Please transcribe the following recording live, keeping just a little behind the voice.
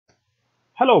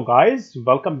Hello guys,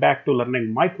 welcome back to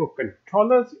learning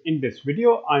microcontrollers. In this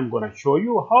video, I'm going to show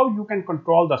you how you can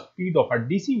control the speed of a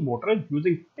DC motor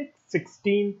using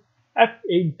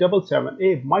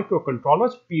PIC16F877A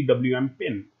microcontrollers PWM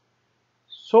pin.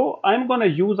 So I'm going to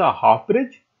use a half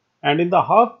bridge, and in the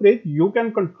half bridge, you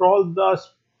can control the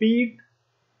speed,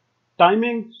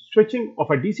 timing, switching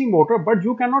of a DC motor, but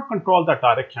you cannot control the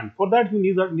direction. For that, you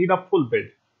need a full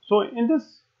bridge. So in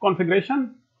this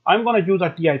configuration, I'm going to use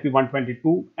a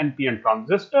TIP122 NPN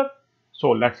transistor. So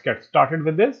let's get started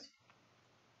with this.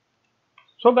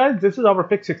 So guys, this is our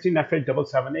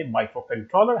PIC16F877A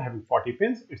microcontroller having 40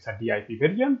 pins. It's a DIP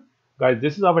version. Guys,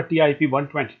 this is our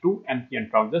TIP122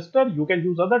 NPN transistor. You can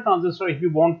use other transistor if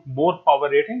you want more power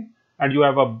rating and you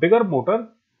have a bigger motor,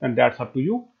 then that's up to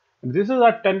you. This is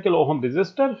a 10 kilo ohm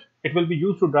resistor. It will be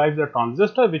used to drive the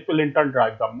transistor, which will in turn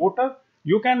drive the motor.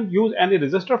 You can use any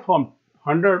resistor from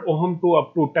 100 ohm to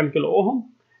up to 10 kilo ohm.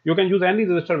 You can use any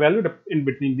resistor value in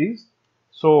between these.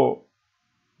 So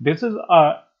this is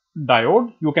a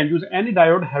diode. You can use any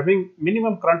diode having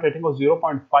minimum current rating of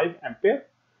 0.5 ampere,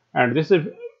 and this is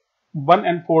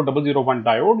 1N4001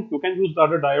 diode. You can use the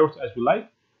other diodes as you like.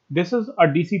 This is a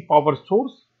DC power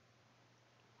source,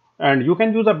 and you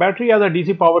can use a battery as a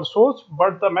DC power source,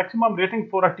 but the maximum rating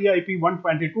for a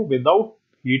TIP122 without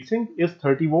heatsink is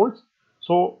 30 volts.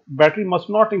 So battery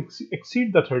must not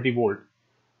exceed the 30 volt.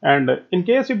 And in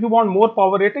case if you want more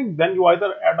power rating, then you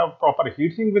either add a proper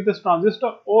heatsink with this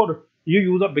transistor or you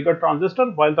use a bigger transistor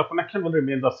while the connection will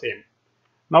remain the same.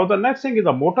 Now the next thing is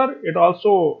a motor. It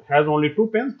also has only 2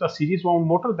 pins. The series wound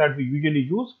motor that we usually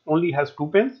use only has 2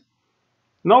 pins.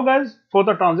 Now guys, for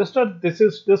the transistor, this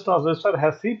transistor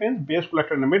has 3 pins, base,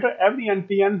 collector and emitter. Every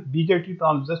NPN BJT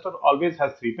transistor always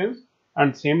has 3 pins,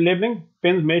 and same labeling.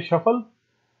 Pins may shuffle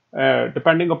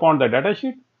depending upon the data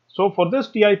sheet. So for this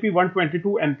TIP122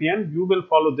 NPN, you will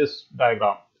follow this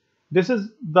diagram. This is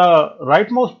the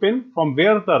rightmost pin from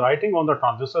where the writing on the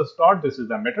transistor starts. This is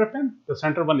the emitter pin. The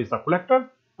center one is the collector,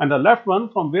 and the left one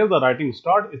from where the writing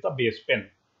starts is the base pin.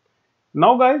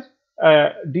 Now guys,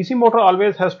 DC motor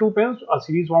always has 2 pins, a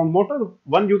series wound motor.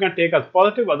 One you can take as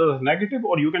positive, other as negative,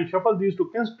 or you can shuffle these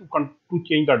 2 pins to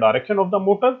change the direction of the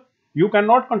motor. You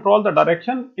cannot control the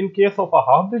direction in case of a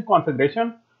half bridge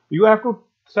configuration. You have to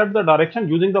set the direction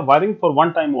using the wiring for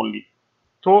one time only.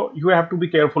 So you have to be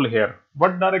careful here.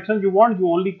 What direction you want, you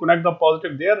only connect the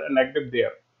positive there and negative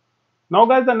there. Now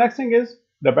guys, the next thing is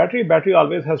the battery. Battery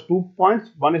always has 2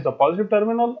 points. One is the positive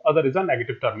terminal, other is a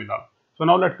negative terminal. So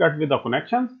now let's get with the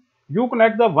connections. You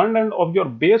connect the one end of your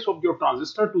base of your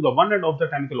transistor to the one end of the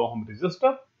 10 kilo ohm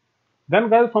resistor. Then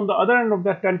guys, from the other end of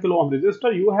that 10 kilo ohm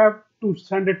resistor, you have to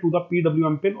send it to the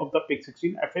PWM pin of the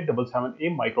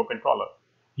PIC16F877A microcontroller.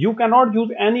 You cannot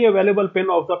use any available pin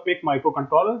of the PIC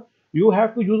microcontroller. You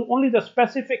have to use only the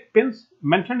specific pins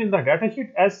mentioned in the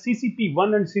datasheet as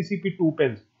CCP1 and CCP2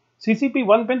 pins.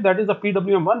 CCP1 pin, that is the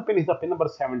PWM1 pin, is the pin number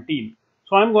 17.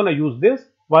 So I'm going to use this,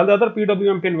 while the other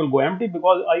PWM pin will go empty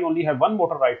because I only have one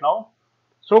motor right now.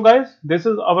 So guys, this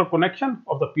is our connection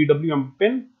of the PWM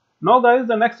pin. Now guys,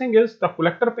 the next thing is the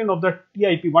collector pin of the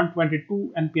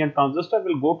TIP122 NPN transistor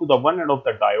will go to the one end of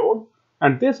the diode,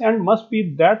 and this end must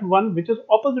be that one which is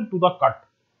opposite to the cut.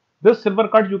 This silver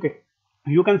cut you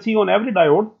can see on every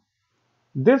diode.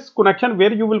 This connection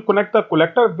where you will connect the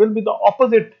collector will be the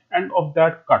opposite end of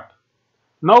that cut.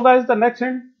 Now guys, the next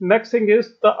thing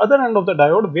is the other end of the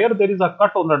diode where there is a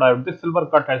cut on the diode, this silver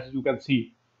cut as you can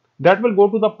see. That will go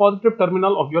to the positive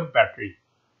terminal of your battery.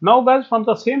 Now guys, from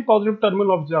the same positive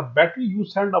terminal of your battery, you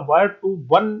send a wire to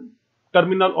one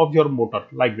terminal of your motor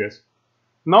like this.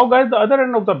 Now guys, the other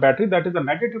end of the battery, that is the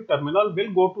negative terminal,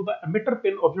 will go to the emitter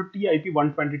pin of your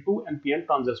TIP122 NPN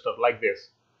transistor like this.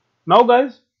 Now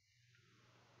guys,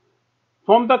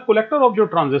 from the collector of your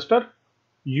transistor,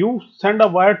 you send a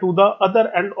wire to the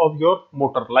other end of your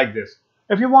motor like this.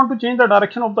 If you want to change the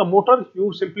direction of the motor,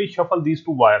 you simply shuffle these 2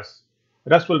 wires.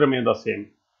 Rest will remain the same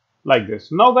like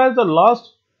this. Now guys, the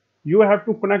last, you have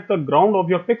to connect the ground of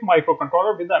your PIC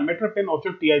microcontroller with the emitter pin of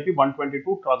your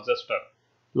TIP122 transistor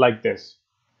like this.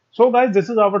 So guys, this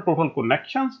is our total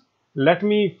connections. Let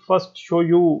me first show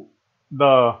you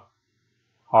the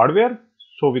hardware.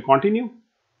 So we continue.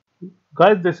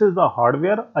 Guys, this is the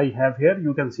hardware I have here.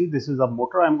 You can see this is a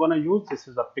motor I'm going to use. This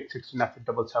is a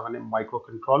PIC16F877A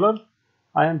microcontroller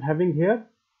I am having here.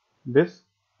 This,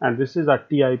 and this is a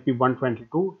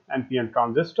TIP122 NPN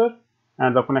transistor,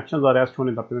 and the connections are as shown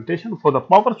in the presentation. For the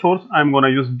power source, I'm going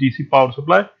to use DC power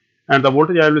supply, and the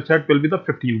voltage I will set will be the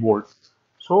 15 volts.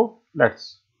 So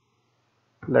let's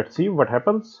see what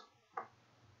happens.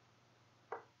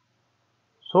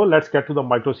 So let's get to the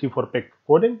MikroC for PIC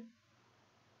coding.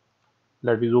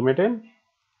 Let me zoom it in.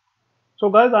 So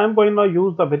guys, I am going to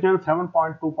use the version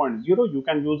 7.2.0. You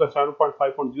can use the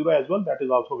 7.5.0 as well, that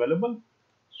is also available.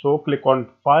 So click on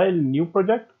File, New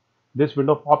Project. This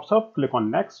window pops up. Click on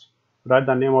Next. Write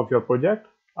the name of your project.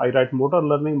 I write Motor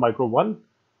Learning Micro 1.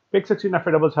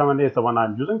 PIC16F877A is the one I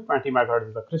am using. 20 MHz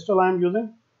is the crystal I am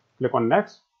using. Click on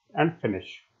Next and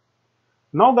Finish.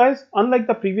 Now guys, unlike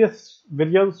the previous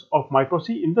versions of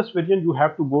MikroC, in this version you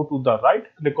have to go to the right,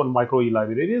 click on MikroE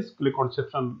libraries, click on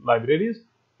System Libraries.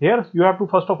 Here you have to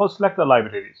first of all select the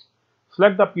libraries.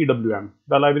 Select the PWM,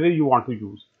 the library you want to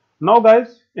use. Now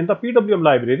guys, in the PWM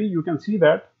library you can see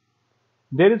that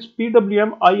there is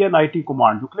PWM init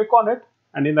command. You click on it,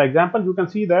 and in the example you can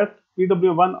see that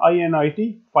PWM1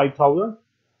 init 5000.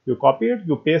 You copy it,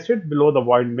 you paste it below the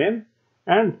void main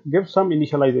and give some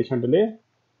initialization delay.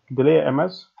 Delay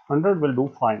ms 100 will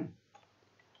do fine.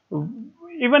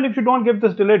 Even if you don't give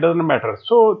this delay, doesn't matter.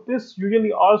 So this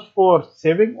usually asks for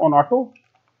saving on auto.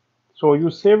 So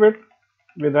you save it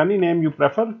with any name you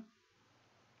prefer.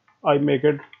 I make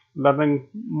it learning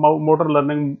motor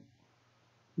learning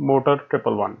motor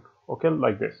 111. Okay,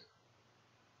 like this.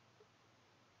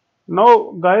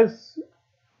 Now guys,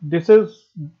 this is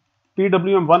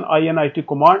PWM1 init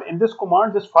command. In this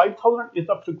command, this 5000 is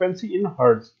the frequency in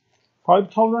hertz.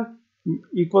 5000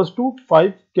 equals to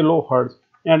 5 kilohertz,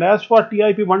 and as far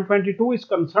TIP 122 is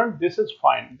concerned, this is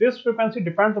fine. This frequency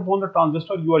depends upon the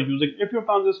transistor you are using. If your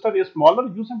transistor is smaller,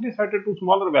 you simply set it to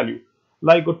smaller value,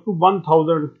 like to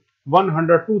 1000,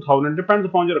 100, 2000, depends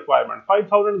upon your requirement.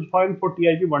 5000 is fine for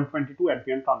TIP 122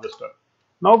 NPN transistor.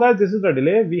 Now guys, this is the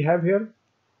delay we have here.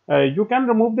 You can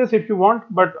remove this if you want,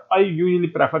 but I usually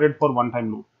prefer it for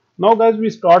one-time loop. Now guys,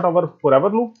 we start our forever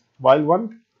loop. While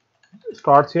one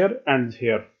starts here, ends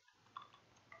here.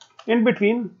 In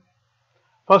between,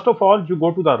 first of all, you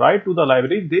go to the right to the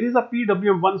library. There is a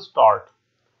PWM1 start.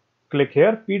 Click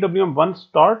here, PWM1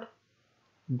 start.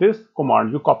 This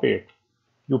command, you copy it.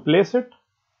 You place it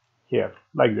here,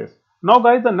 like this. Now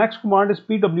guys, the next command is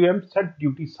PWM set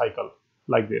duty cycle,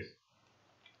 like this.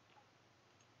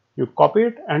 You copy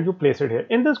it and you place it here.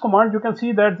 In this command, you can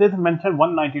see that this is mentioned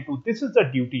 192. This is the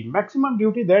duty. Maximum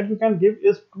duty that you can give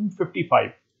is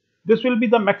 255. This will be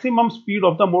the maximum speed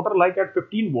of the motor, like at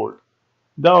 15 volt.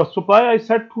 The supply I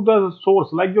set to the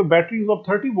source, like your battery is of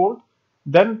 30 volt,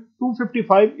 then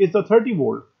 255 is the 30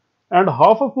 volt. And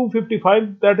half of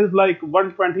 255, that is like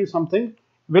 120 something,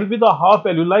 will be the half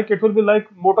value, like it will be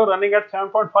like motor running at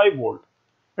 7.5 volt.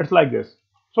 It's like this.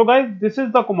 So guys, this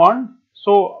is the command.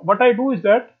 So what I do is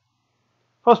that,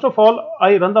 first of all,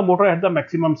 I run the motor at the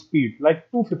maximum speed,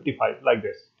 like 255, like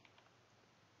this.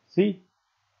 See,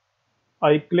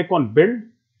 I click on build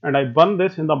and I run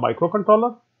this in the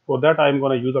microcontroller. For that, I am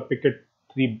going to use a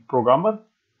PIC3 programmer.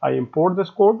 I import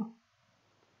this code.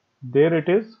 There it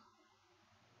is.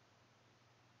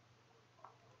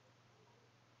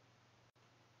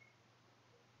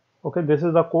 Okay, this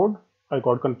is the code. I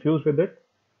got confused with it.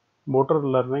 Motor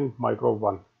learning micro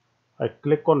 1. I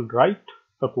click on write.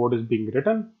 The code is being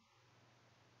written.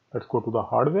 Let's go to the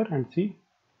hardware and see.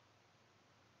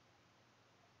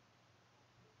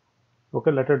 Okay,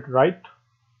 let it write.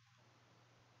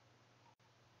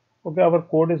 Okay, our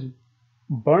code is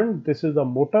burned. This is the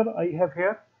motor I have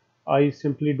here. I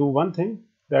simply do one thing,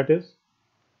 that is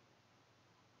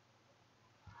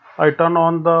I turn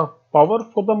on the power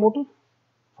for the motor.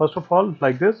 First of all,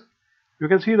 like this. You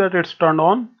can see that it's turned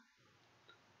on.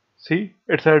 See,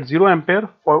 it's at 0 ampere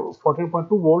for 14.2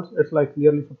 volts. It's like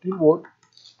nearly 15 volt.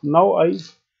 Now I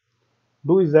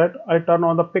do is that I turn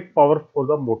on the PIC power for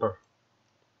the motor.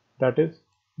 That is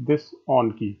this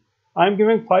on key. I am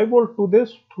giving 5 volt to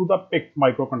this through the PIC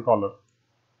microcontroller.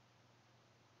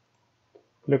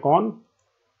 Click on.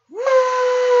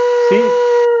 See,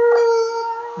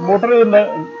 motor is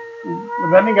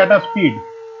running at a speed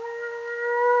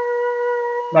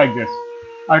like this.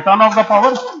 I turn off the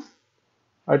power.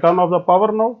 I turn off the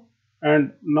power now,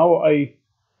 and now I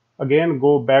again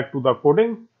go back to the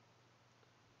coding.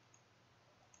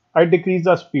 I decrease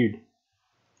the speed.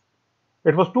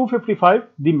 It was 255,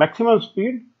 the maximum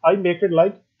speed. I make it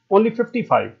like only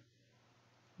 55.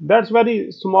 That's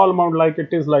very small amount, like it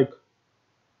is like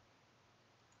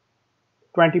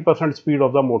 20% speed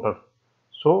of the motor.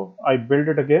 So I build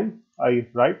it again. I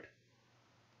write.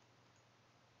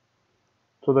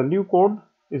 So the new code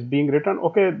is being written.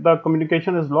 Okay, the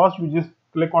communication is lost. You just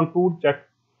click on tool, check.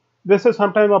 This is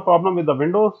sometimes a problem with the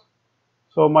Windows.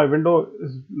 So my window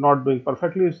is not doing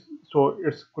perfectly. So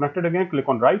it's connected again. Click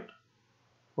on write.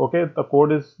 Okay,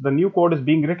 the new code is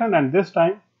being written, and this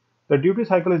time the duty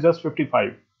cycle is just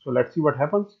 55. So let's see what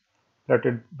happens. Let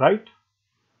it write.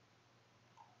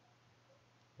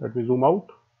 Let me zoom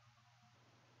out.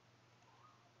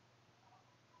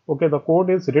 Okay, the code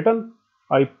is written.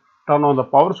 I turn on the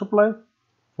power supply.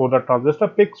 For the transistor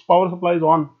PIC's power supply is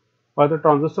on, while the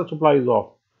transistor supply is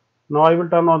off. Now I will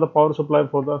turn on the power supply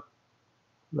for the,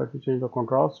 let me change the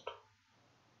contrast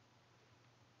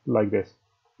like this.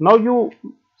 Now you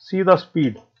see the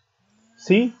speed.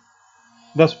 See,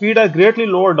 the speed has greatly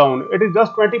lowered down. It is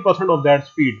just 20% of that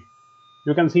speed.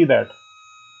 You can see that.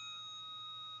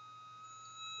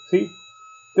 See,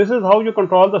 this is how you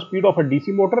control the speed of a DC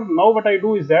motor. Now what I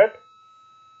do is that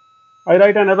I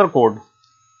write another code.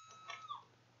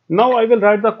 Now I will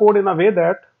write the code in a way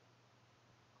that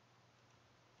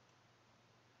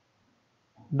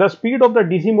the speed of the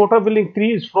DC motor will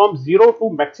increase from 0 to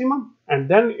maximum, and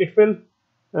then it will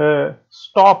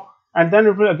stop, and then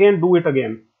it will again do it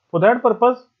again. For that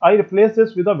purpose, I replace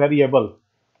this with a variable.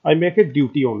 I make it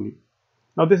duty only.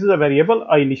 Now this is a variable.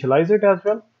 I initialize it as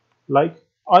well, like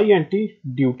int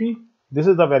duty. This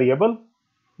is the variable.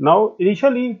 Now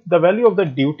initially the value of the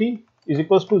duty is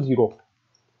equals to 0.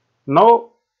 Now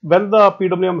when the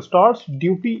PWM starts,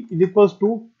 duty is equals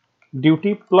to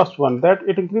duty plus 1, that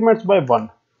it increments by 1.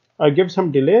 I give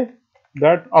some delay,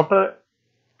 that after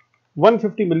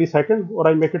 150 millisecond, or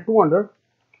I make it 200,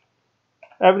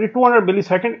 every 200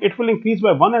 millisecond it will increase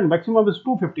by 1, and maximum is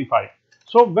 255.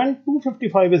 So when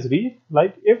 255 is reached,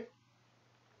 like if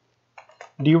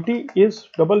duty is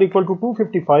double equal to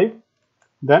 255,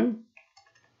 then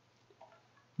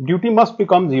duty must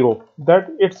become 0,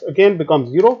 that it's again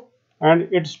becomes 0, and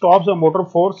it stops the motor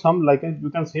for some, like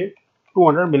you can say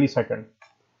 200 millisecond,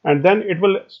 and then it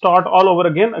will start all over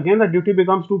again. Again the duty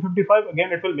becomes 255,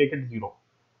 again it will make it 0.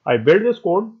 I build this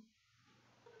code.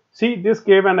 See, this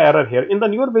gave an error here. In the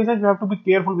newer version, you have to be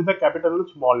careful with the capital and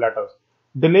small letters.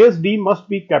 Delays D must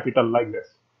be capital like this.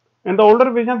 In the older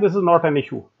version, this is not an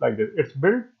issue like this. It's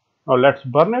built. Now let's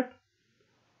burn it.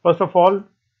 First of all,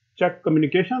 check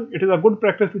communication. It is a good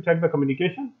practice to check the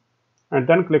communication, and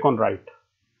then click on write.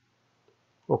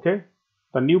 Okay,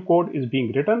 the new code is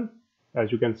being written,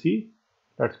 as you can see.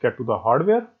 Let's get to the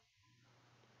hardware.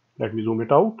 Let me zoom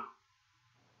it out.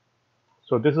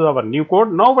 So this is our new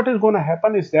code. Now what is going to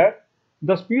happen is that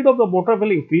the speed of the motor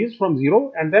will increase from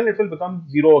 0, and then it will become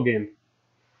 0 again.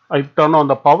 I turn on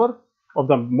the power of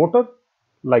the motor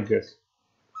like this.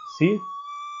 See,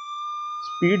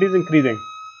 speed is increasing.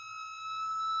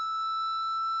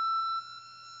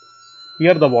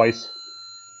 Hear the voice.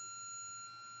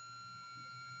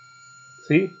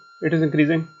 See, it is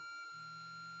increasing.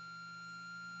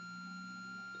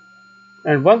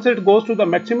 And once it goes to the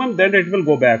maximum, then it will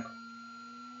go back.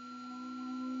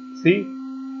 See,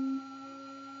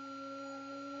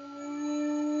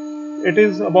 it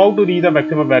is about to reach the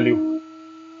maximum value.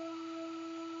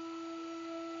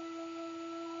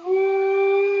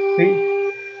 See,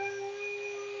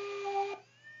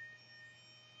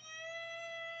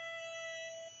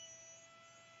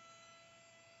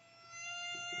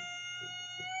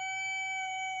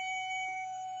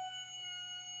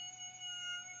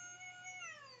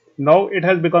 now it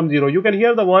has become 0. You can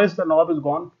hear the voice, the knob is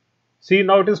gone. See,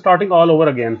 now it is starting all over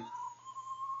again.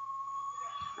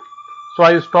 So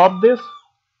I stop this,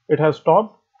 it has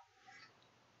stopped.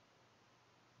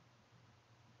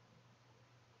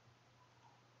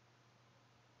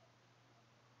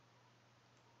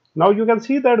 Now you can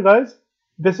see that, guys,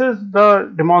 this is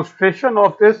the demonstration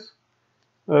of this,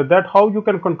 that how you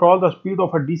can control the speed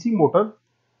of a DC motor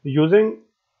using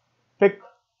PIC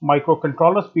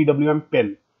microcontrollers PWM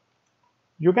pin.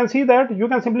 You can see that you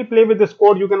can simply play with this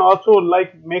code. You can also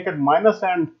like make it minus,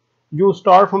 and you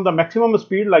start from the maximum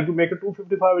speed, like you make it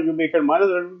 255 and you make it minus,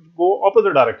 and go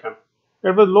opposite direction.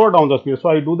 It will lower down the speed. So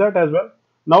I do that as well.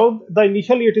 Now the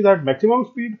initially it is at maximum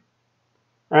speed,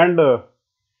 and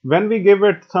when we give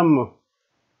it some,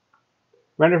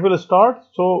 when it will start,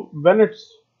 so when it's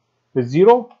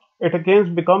 0, it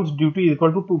again becomes duty equal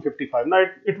to 255. Now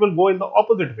it will go in the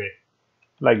opposite way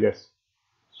like this.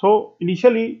 So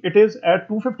initially it is at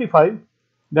 255,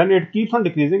 then it keeps on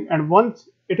decreasing, and once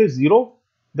it is 0,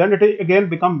 then it again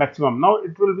become maximum. Now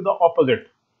it will be the opposite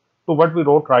to what we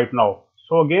wrote right now.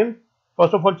 So again,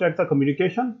 first of all, check the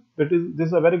communication. This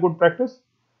is a very good practice,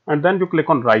 and then you click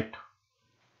on write.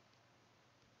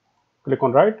 Click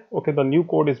on write. Okay, the new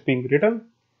code is being written.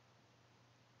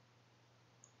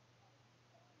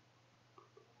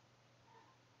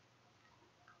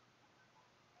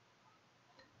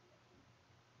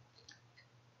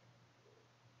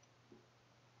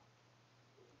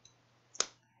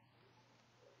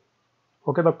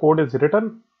 Okay, the code is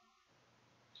written.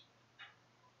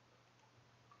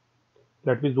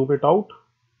 Let me zoom it out.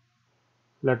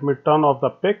 Let me turn off the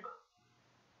PIC.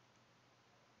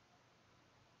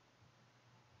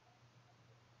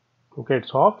 Okay,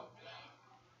 it's off.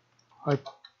 I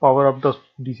power up the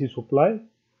DC supply.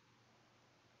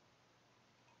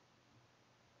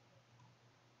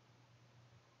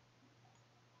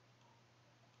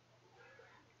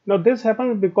 Now this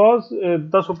happens because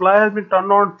the supply has been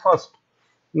turned on first.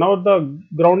 Now the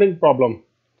grounding problem.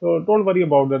 So don't worry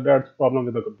about that. That's problem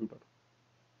with the computer.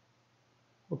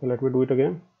 Okay, let me do it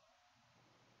again.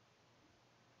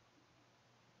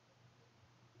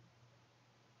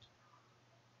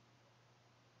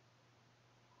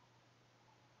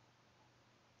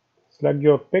 Select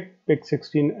your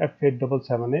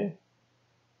PIC16F877A.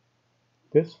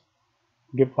 This,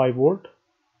 give 5 volt.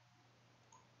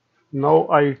 Now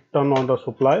I turn on the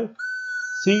supply.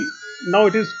 See, now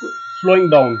it is slowing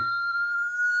down.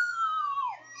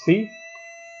 See,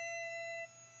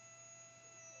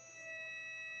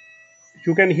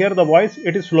 you can hear the voice.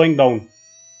 It is slowing down.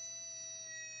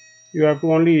 You have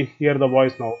to only hear the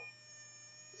voice now.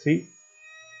 See,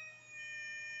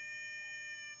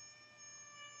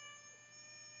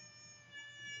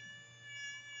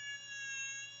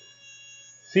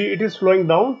 it is slowing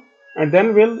down, and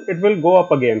then it will go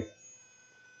up again.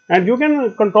 And you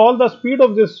can control the speed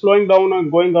of this slowing down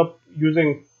and going up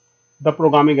using the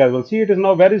programming as well. See, it is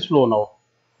now very slow now.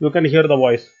 You can hear the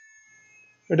voice.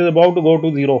 It is about to go to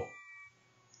 0.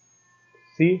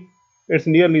 See, it's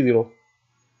nearly 0.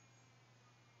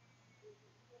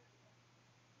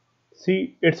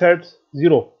 See, it's at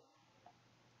 0.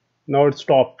 Now it's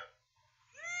stopped.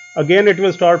 Again, it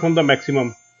will start from the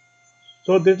maximum.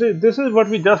 So this is what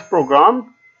we just programmed.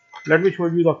 Let me show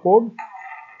you the code.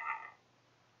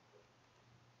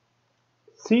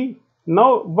 See,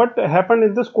 now what happened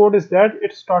in this code is that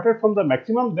it started from the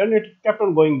maximum, then it kept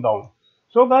on going down.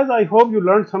 So guys, I hope you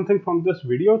learned something from this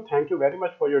video. Thank you very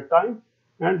much for your time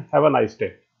and have a nice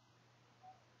day.